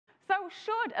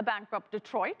should a bankrupt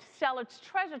Detroit sell its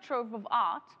treasure trove of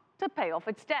art to pay off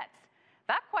its debts?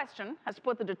 That question has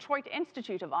put the Detroit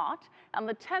Institute of Art and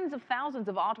the tens of thousands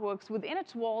of artworks within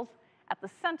its walls at the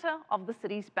center of the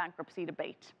city's bankruptcy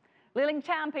debate. Liling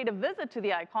Tan paid a visit to the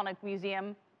iconic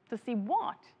museum to see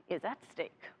what is at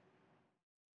stake.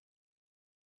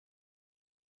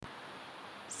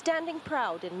 Standing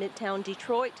proud in Midtown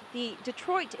Detroit, the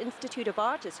Detroit Institute of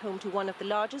Art is home to one of the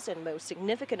largest and most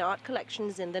significant art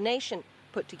collections in the nation,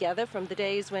 put together from the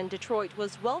days when Detroit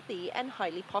was wealthy and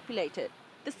highly populated.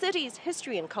 The city's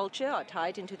history and culture are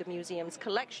tied into the museum's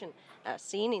collection, as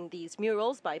seen in these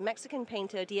murals by Mexican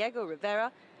painter Diego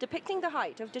Rivera, depicting the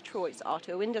height of Detroit's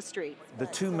auto industry. The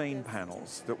two main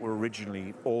panels that were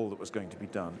originally all that was going to be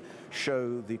done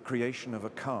show the creation of a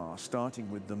car, starting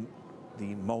with the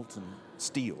molten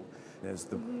steel. There's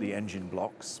the engine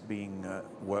blocks being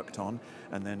worked on,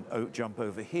 and then jump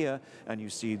over here and you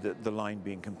see the line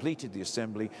being completed, the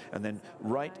assembly, and then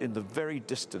right in the very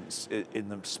distance,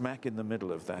 smack in the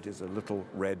middle of that, is a little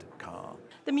red car.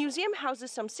 The museum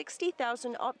houses some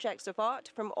 60,000 objects of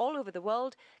art from all over the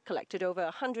world, collected over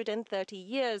 130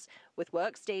 years, with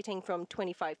works dating from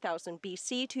 25,000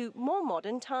 BC to more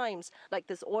modern times, like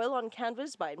this oil on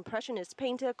canvas by Impressionist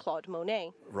painter Claude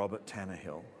Monet. Robert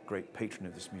Tannehill, great patron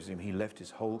of this museum, he left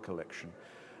his whole collection,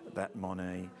 that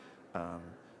Monet,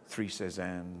 3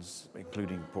 Cézannes,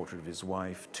 including a portrait of his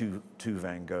wife, two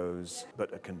Van Goghs,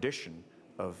 but a condition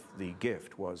of the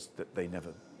gift was that they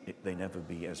never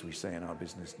be, as we say in our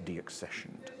business,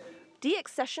 deaccessioned.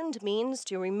 Deaccessioned means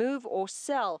to remove or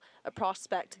sell, a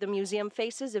prospect the museum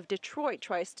faces if Detroit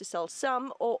tries to sell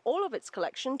some or all of its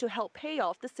collection to help pay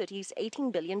off the city's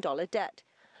 $18 billion debt.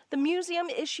 The museum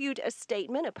issued a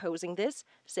statement opposing this,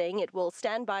 saying it will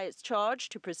stand by its charge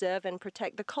to preserve and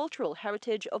protect the cultural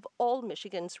heritage of all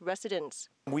Michigan's residents.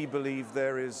 We believe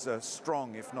there is a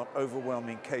strong, if not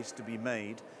overwhelming, case to be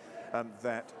made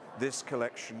that this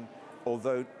collection,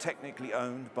 although technically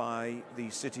owned by the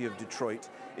city of Detroit,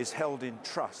 is held in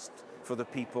trust for the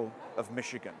people of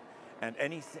Michigan. And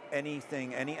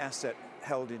any asset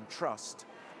held in trust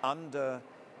under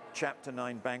Chapter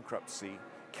 9 bankruptcy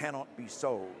cannot be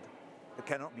sold. It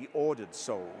cannot be ordered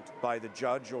sold by the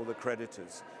judge or the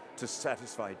creditors to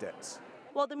satisfy debts.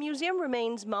 While the museum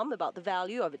remains mum about the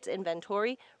value of its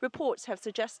inventory, reports have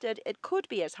suggested it could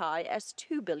be as high as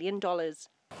 $2 billion. $2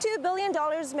 billion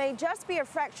may just be a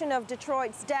fraction of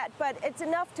Detroit's debt, but it's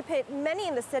enough to pit many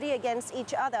in the city against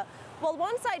each other. While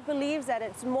one side believes that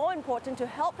it's more important to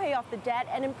help pay off the debt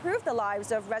and improve the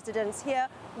lives of residents here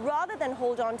rather than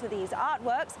hold on to these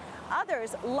artworks,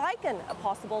 others liken a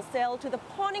possible sale to the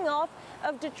pawning off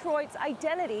of Detroit's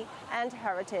identity and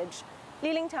heritage.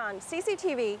 Liling Tan,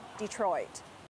 CCTV, Detroit.